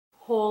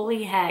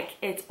Holy heck,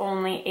 it's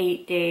only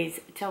 8 days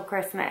till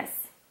Christmas.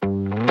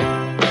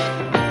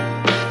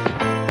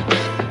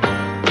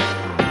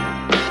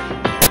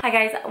 Hi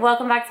guys,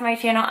 welcome back to my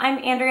channel. I'm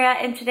Andrea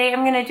and today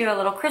I'm going to do a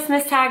little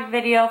Christmas tag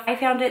video. I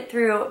found it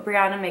through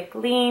Brianna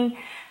McLean.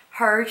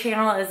 Her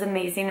channel is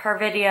amazing. Her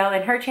video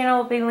and her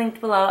channel will be linked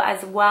below,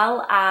 as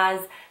well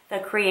as the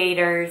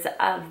creators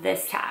of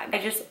this tag. I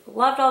just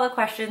loved all the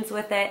questions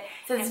with it.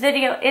 So this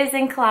video is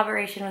in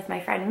collaboration with my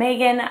friend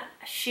Megan.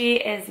 She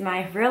is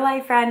my real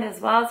life friend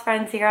as well as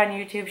friends here on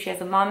YouTube. She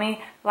has a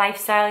mommy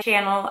lifestyle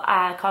channel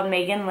called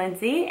Megan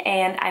Lindsay,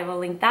 and I will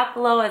link that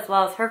below, as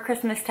well as her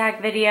Christmas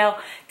tag video.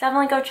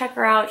 Definitely go check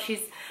her out.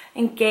 She's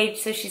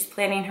engaged, so she's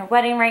planning her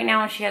wedding right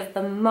now, and she has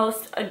the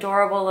most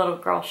adorable little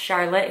girl,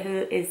 Charlotte,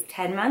 who is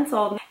 10 months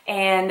old,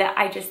 and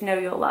I just know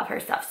you'll love her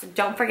stuff. So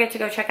don't forget to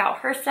go check out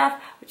her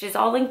stuff, which is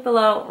all linked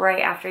below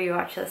right after you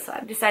watch this one.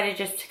 I decided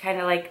just to kind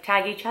of like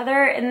tag each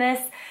other in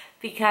this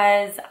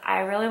because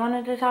I really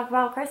wanted to talk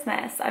about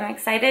Christmas. I'm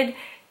excited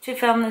to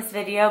film this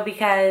video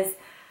because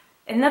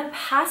in the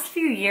past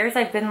few years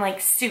I've been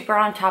like super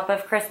on top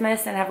of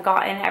Christmas and have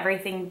gotten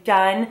everything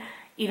done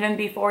even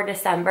before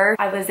December.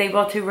 I was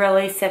able to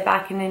really sit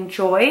back and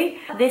enjoy.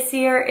 This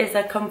year is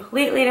a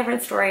completely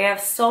different story. I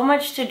have so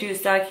much to do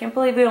still. I can't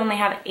believe we only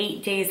have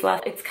 8 days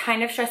left. It's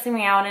kind of stressing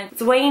me out and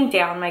it's weighing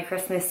down my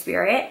Christmas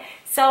spirit.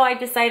 So I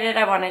decided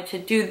I wanted to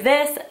do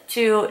this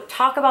to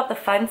talk about the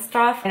fun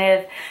stuff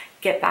and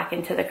get back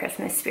into the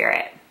Christmas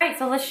spirit. All right,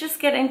 so let's just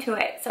get into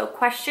it. So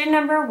question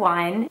number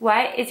 1,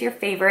 what is your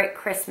favorite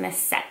Christmas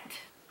scent?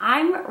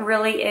 I'm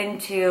really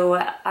into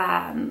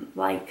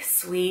like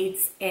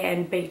sweets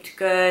and baked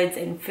goods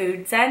and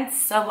food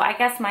scents. So I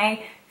guess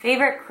my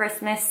favorite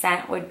Christmas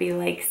scent would be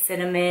like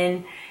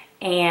cinnamon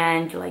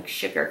and like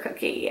sugar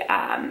cookie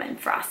and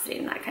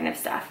frosting, that kind of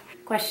stuff.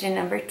 Question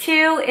number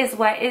 2 is,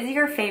 what is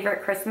your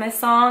favorite Christmas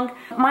song?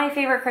 My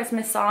favorite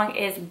Christmas song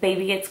is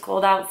Baby It's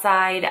Cold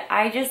Outside.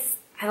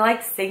 I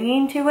like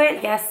singing to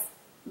it. Yes,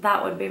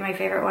 that would be my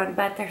favorite one,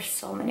 but there's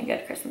so many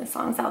good Christmas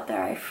songs out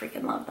there. I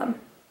freaking love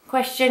them.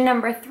 Question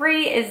number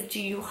 3 is,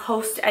 do you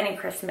host any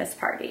Christmas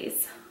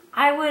parties?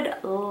 I would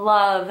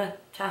love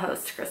to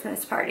host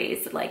Christmas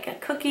parties, like a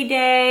cookie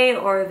day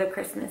or the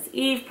Christmas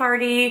Eve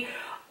party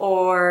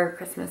or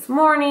Christmas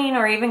morning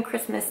or even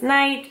Christmas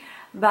night.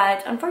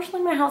 But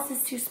unfortunately my house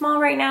is too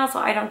small right now, so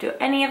I don't do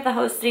any of the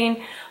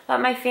hosting. But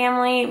my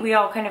family, we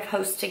all kind of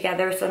host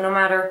together, so no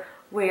matter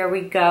where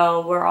we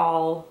go, we're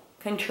all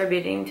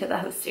contributing to the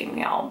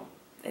hosting.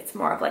 It's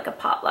more of like a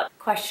potluck.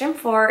 Question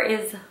 4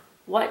 is,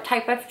 what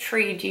type of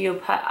tree do you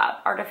put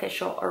up,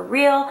 artificial or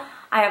real?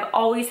 I have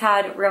always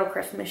had real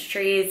Christmas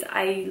trees.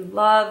 I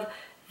love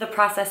the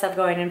process of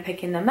going and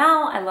picking them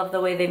out. I love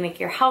the way they make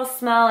your house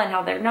smell and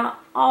how they're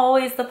not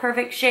always the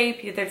perfect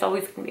shape. There's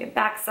always going to be a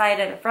back side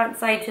and a front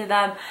side to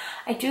them.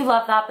 I do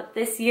love that, but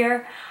this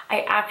year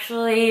I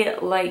actually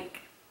like,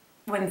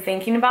 when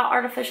thinking about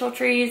artificial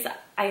trees,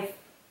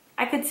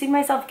 I could see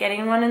myself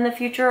getting one in the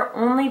future,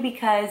 only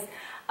because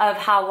of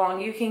how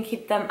long you can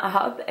keep them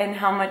up and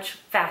how much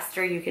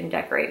faster you can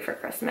decorate for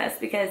Christmas.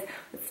 Because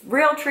with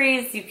real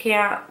trees, you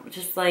can't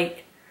just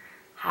like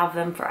have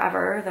them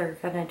forever. They're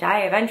gonna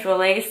die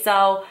eventually.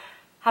 So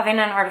having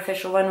an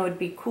artificial one would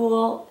be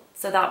cool,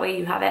 so that way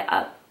you have it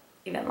up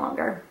even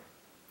longer.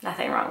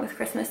 Nothing wrong with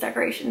Christmas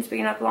decorations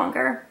being up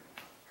longer.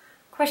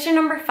 Question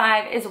number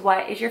 5 is,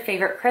 what is your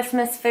favorite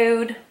Christmas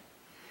food?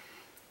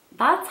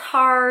 That's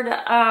hard.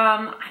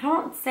 I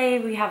don't say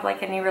we have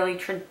like any really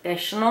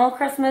traditional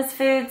Christmas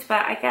foods,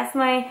 but I guess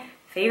my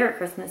favorite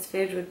Christmas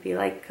food would be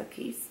like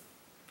cookies.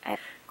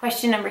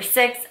 Question number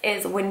 6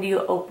 is, when do you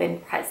open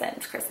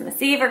presents?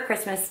 Christmas Eve or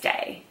Christmas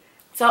Day?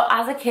 So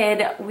as a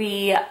kid,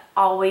 we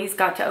always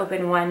got to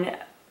open one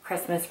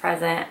Christmas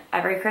present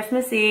every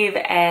Christmas Eve,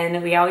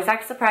 and we always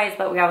act surprised,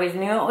 but we always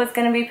knew it was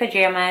going to be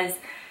pajamas.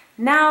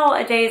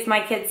 Nowadays,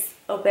 my kids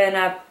open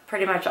up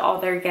pretty much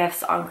all their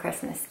gifts on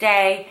Christmas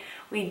Day.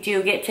 We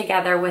do get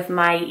together with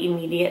my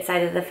immediate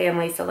side of the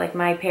family, so like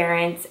my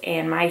parents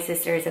and my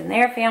sisters and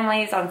their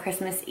families on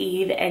Christmas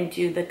Eve, and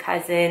do the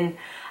cousin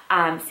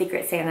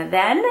Secret Santa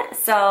then.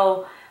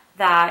 So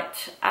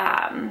that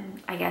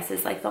I guess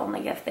is like the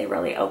only gift they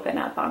really open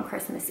up on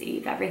Christmas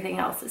Eve. Everything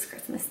else is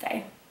Christmas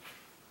Day.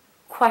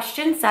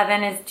 Question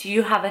 7 is, do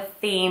you have a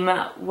theme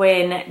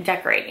when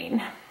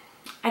decorating?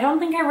 I don't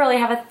think I really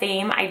have a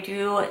theme. I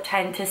do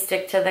tend to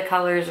stick to the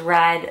colors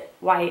red,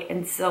 white,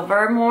 and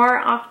silver more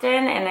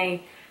often, and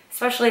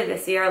especially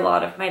this year, a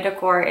lot of my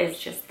decor is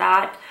just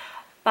that.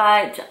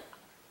 But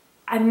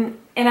I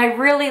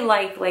really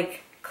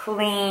like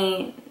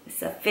clean,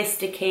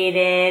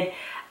 sophisticated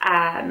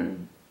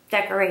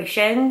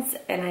decorations,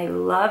 and I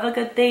love a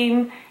good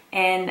theme.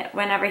 And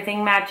when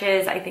everything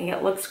matches, I think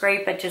it looks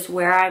great. But just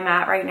where I'm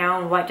at right now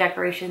and what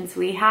decorations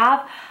we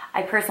have,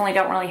 I personally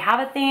don't really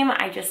have a theme.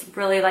 I just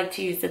really like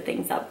to use the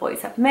things that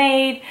boys have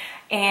made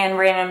and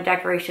random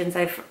decorations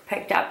I've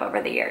picked up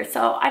over the years.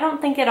 So I don't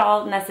think it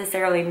all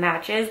necessarily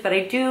matches, but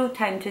I do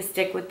tend to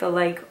stick with the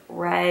like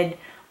red,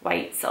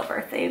 white,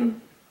 silver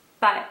theme.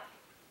 But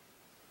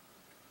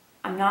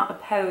I'm not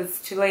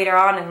opposed to later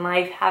on in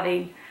life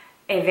having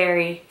a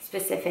very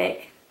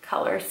specific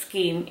color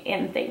scheme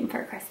and theme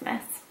for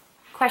Christmas.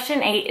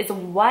 Question 8 is,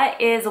 what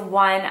is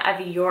one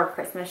of your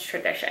Christmas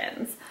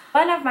traditions?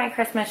 One of my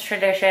Christmas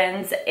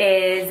traditions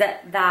is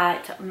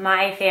that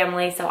my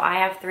family, so I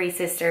have 3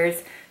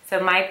 sisters,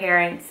 so my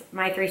parents,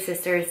 my 3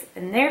 sisters,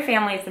 and their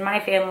families and my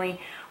family,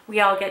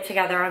 we all get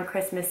together on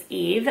Christmas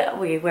Eve.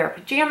 We wear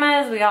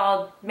pajamas, we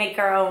all make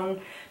our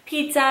own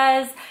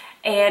pizzas,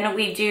 and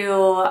we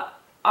do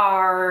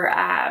our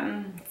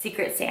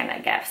Secret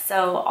Santa gifts.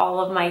 So all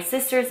of my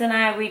sisters and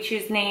I, we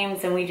choose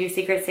names and we do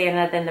Secret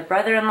Santa. Then the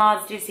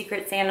brother-in-laws do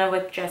Secret Santa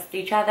with just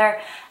each other.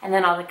 And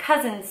then all the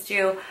cousins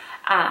do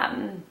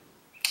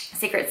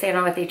Secret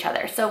Santa with each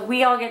other. So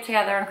we all get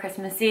together on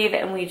Christmas Eve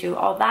and we do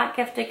all that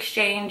gift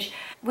exchange.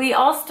 We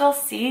all still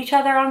see each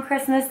other on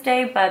Christmas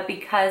Day, but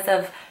because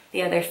of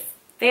the other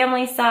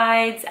family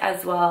sides,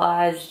 as well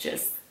as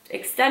just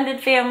extended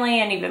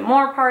family and even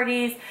more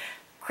parties,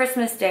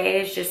 Christmas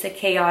Day is just a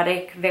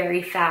chaotic,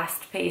 very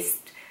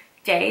fast-paced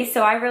day.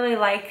 So I really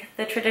like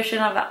the tradition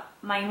of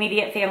my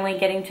immediate family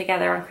getting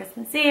together on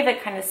Christmas Eve.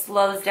 It kind of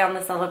slows down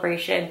the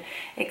celebration,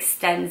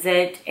 extends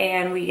it,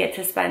 and we get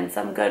to spend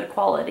some good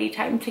quality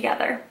time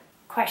together.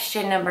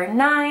 Question number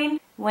 9,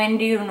 when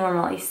do you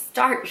normally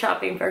start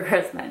shopping for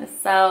Christmas?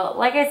 So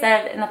like I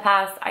said in the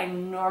past,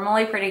 I'm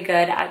normally pretty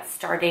good at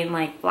starting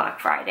like Black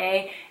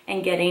Friday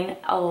and getting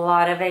a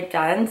lot of it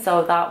done.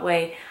 So that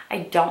way I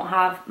don't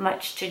have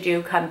much to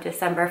do come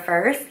December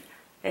 1st.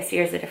 This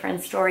year's a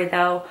different story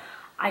though.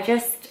 I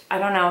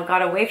don't know, it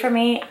got away from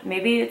me.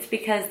 Maybe it's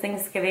because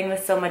Thanksgiving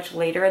was so much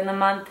later in the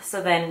month.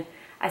 So then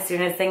as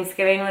soon as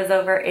Thanksgiving was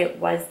over, it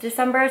was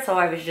December. So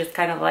I was just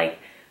kind of like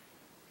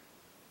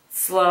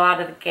slow out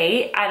of the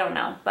gate. I don't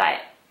know, but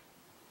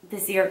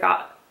this year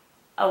got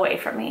away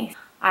from me.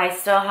 I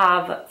still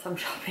have some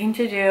shopping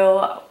to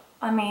do.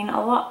 I mean,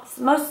 a lot,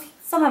 some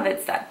of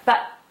it's done,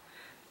 but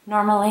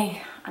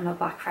normally I'm a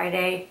Black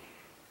Friday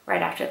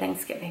right after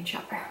Thanksgiving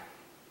shopper.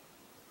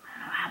 I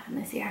don't know what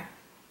happened this year.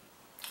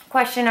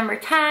 Question number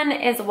 10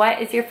 is,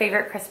 what is your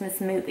favorite Christmas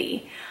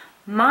movie?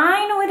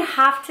 Mine would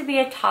have to be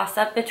a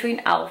toss-up between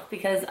Elf,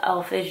 because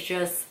Elf is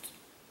just,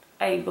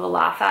 I will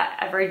laugh at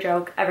every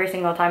joke every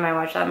single time I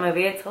watch that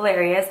movie. It's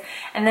hilarious.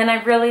 And then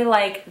I really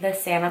like the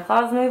Santa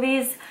Claus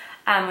movies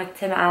with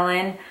Tim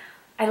Allen.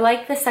 I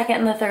like the second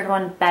and the third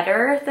one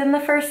better than the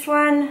first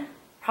one.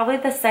 Probably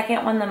the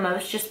second one the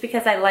most, just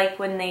because I like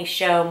when they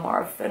show more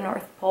of the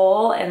North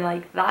Pole and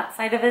like that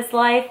side of his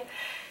life.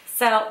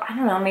 So I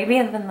don't know, maybe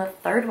even the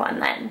third one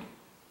then.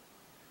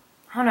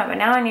 I don't know, but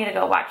now I need to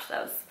go watch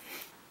those.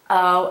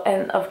 Oh,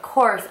 and of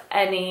course,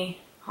 any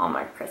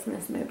Hallmark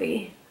Christmas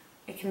movie.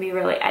 It can be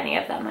really any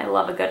of them. I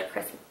love a good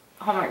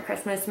Hallmark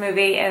Christmas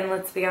movie, and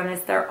let's be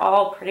honest, they're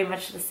all pretty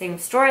much the same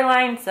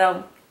storyline,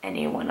 so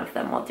any one of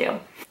them will do.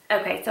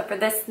 Okay, so for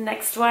this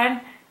next one,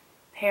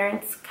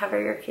 parents,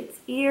 cover your kids'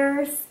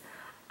 ears,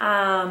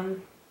 or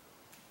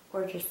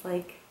just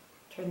like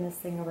turn this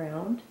thing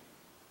around.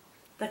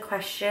 The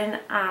question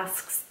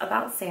asks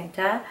about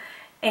Santa,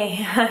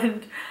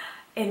 and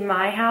in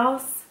my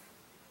house,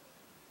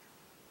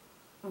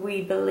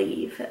 we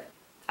believe.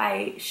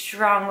 I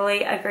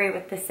strongly agree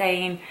with the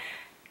saying,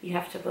 you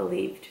have to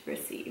believe to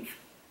receive.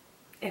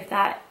 If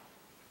that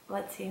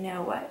lets you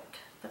know what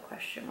the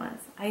question was.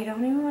 I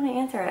don't even want to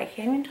answer it. I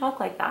can't even talk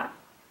like that.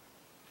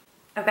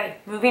 Okay,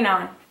 moving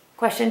on.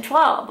 Question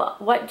 12,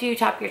 what do you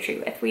top your tree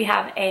with? We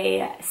have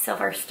a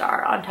silver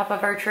star on top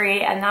of our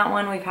tree, and that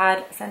one we've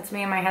had since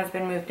me and my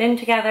husband moved in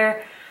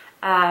together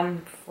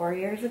 4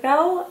 years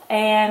ago.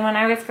 And when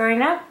I was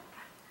growing up,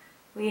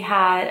 we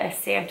had a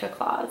Santa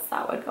Claus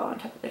that would go on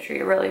top of the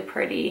tree, really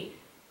pretty.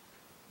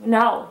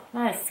 No,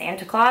 not a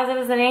Santa Claus, it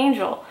was an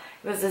angel.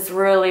 It was this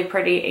really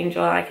pretty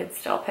angel, and I could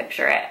still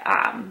picture it.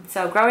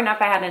 So growing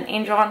up, I had an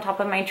angel on top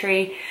of my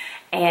tree,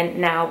 and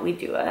now we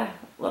do a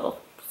little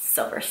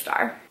silver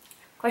star.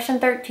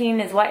 Question 13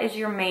 is, what is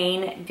your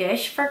main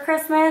dish for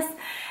Christmas?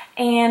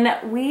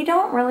 And we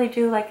don't really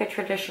do like a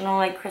traditional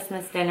like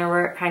Christmas dinner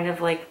where it kind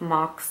of like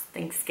mocks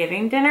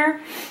Thanksgiving dinner.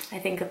 I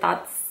think that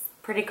that's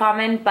pretty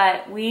common,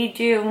 but we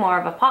do more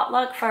of a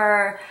potluck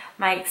for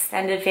my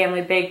extended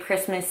family. Big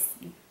Christmas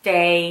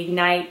Day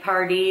night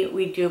party,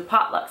 we do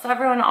potluck. So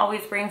everyone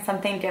always brings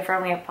something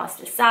different. We have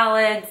pasta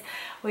salads,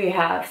 we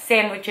have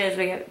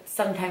sandwiches,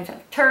 sometimes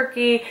have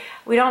turkey.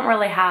 We don't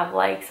really have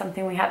like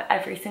something we have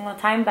every single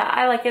time, but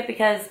I like it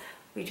because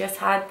we just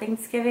had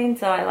Thanksgiving,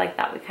 so I like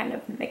that we kind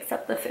of mix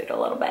up the food a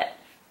little bit.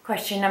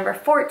 Question number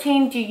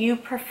 14, do you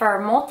prefer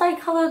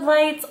multicolored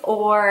lights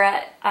or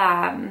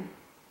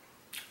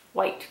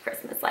white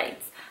Christmas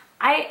lights?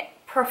 I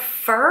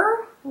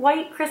prefer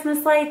white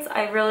Christmas lights.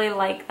 I really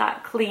like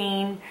that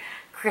clean,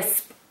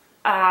 crisp,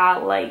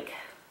 like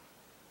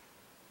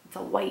it's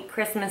a white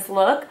Christmas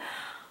look.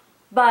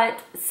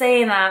 But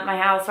saying that, my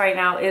house right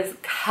now is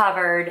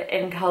covered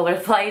in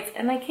colored lights,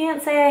 and I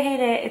can't say I hate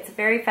it. It's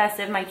very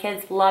festive. My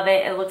kids love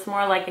it. It looks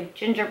more like a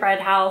gingerbread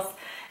house.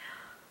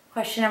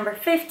 Question number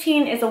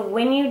 15 is,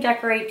 when you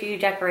decorate, do you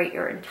decorate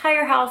your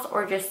entire house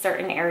or just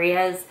certain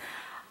areas?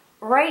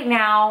 Right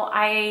now,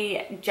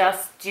 I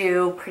just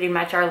do pretty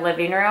much our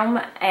living room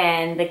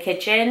and the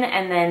kitchen,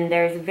 and then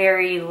there's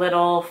very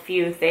little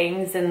few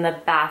things in the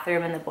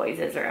bathroom and the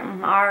boys'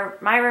 room.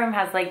 My room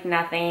has like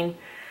nothing,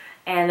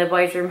 and the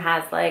boys' room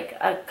has like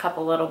a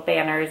couple little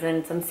banners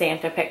and some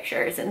Santa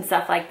pictures and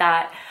stuff like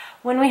that.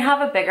 When we have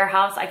a bigger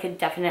house, I could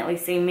definitely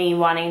see me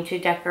wanting to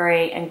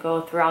decorate and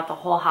go throughout the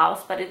whole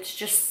house, but it's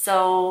just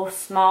so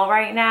small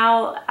right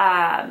now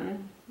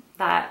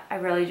that I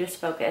really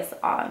just focus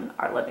on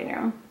our living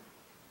room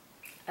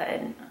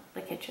and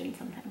the kitchen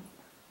sometimes.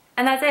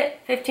 And that's it,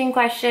 15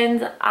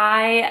 questions.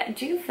 I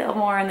do feel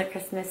more in the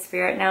Christmas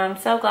spirit now. I'm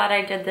so glad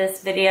I did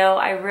this video.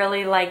 I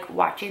really like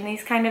watching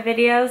these kind of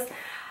videos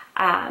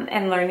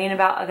and learning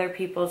about other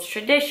people's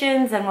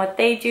traditions and what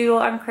they do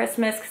on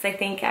Christmas, because I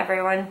think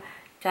everyone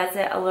does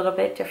it a little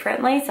bit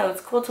differently. So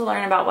it's cool to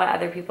learn about what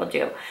other people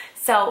do.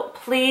 So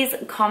please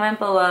comment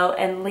below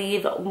and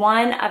leave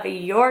one of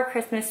your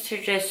Christmas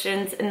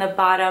traditions in the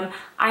bottom.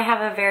 I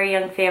have a very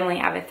young family.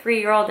 I have a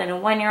 3-year-old and a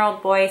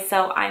 1-year-old boy.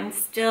 So I'm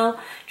still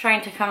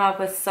trying to come up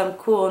with some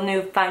cool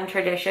new fun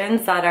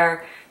traditions that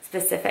are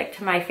specific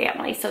to my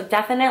family. So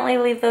definitely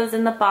leave those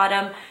in the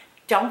bottom.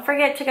 Don't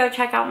forget to go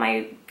check out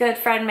my good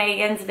friend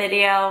Megan's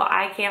video.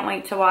 I can't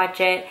wait to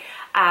watch it.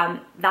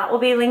 That will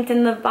be linked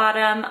in the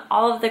bottom.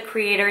 All of the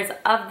creators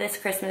of this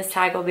Christmas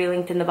tag will be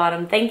linked in the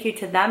bottom. Thank you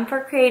to them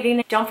for creating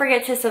it. Don't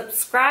forget to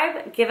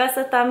subscribe, give us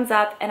a thumbs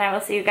up, and I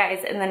will see you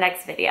guys in the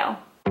next video.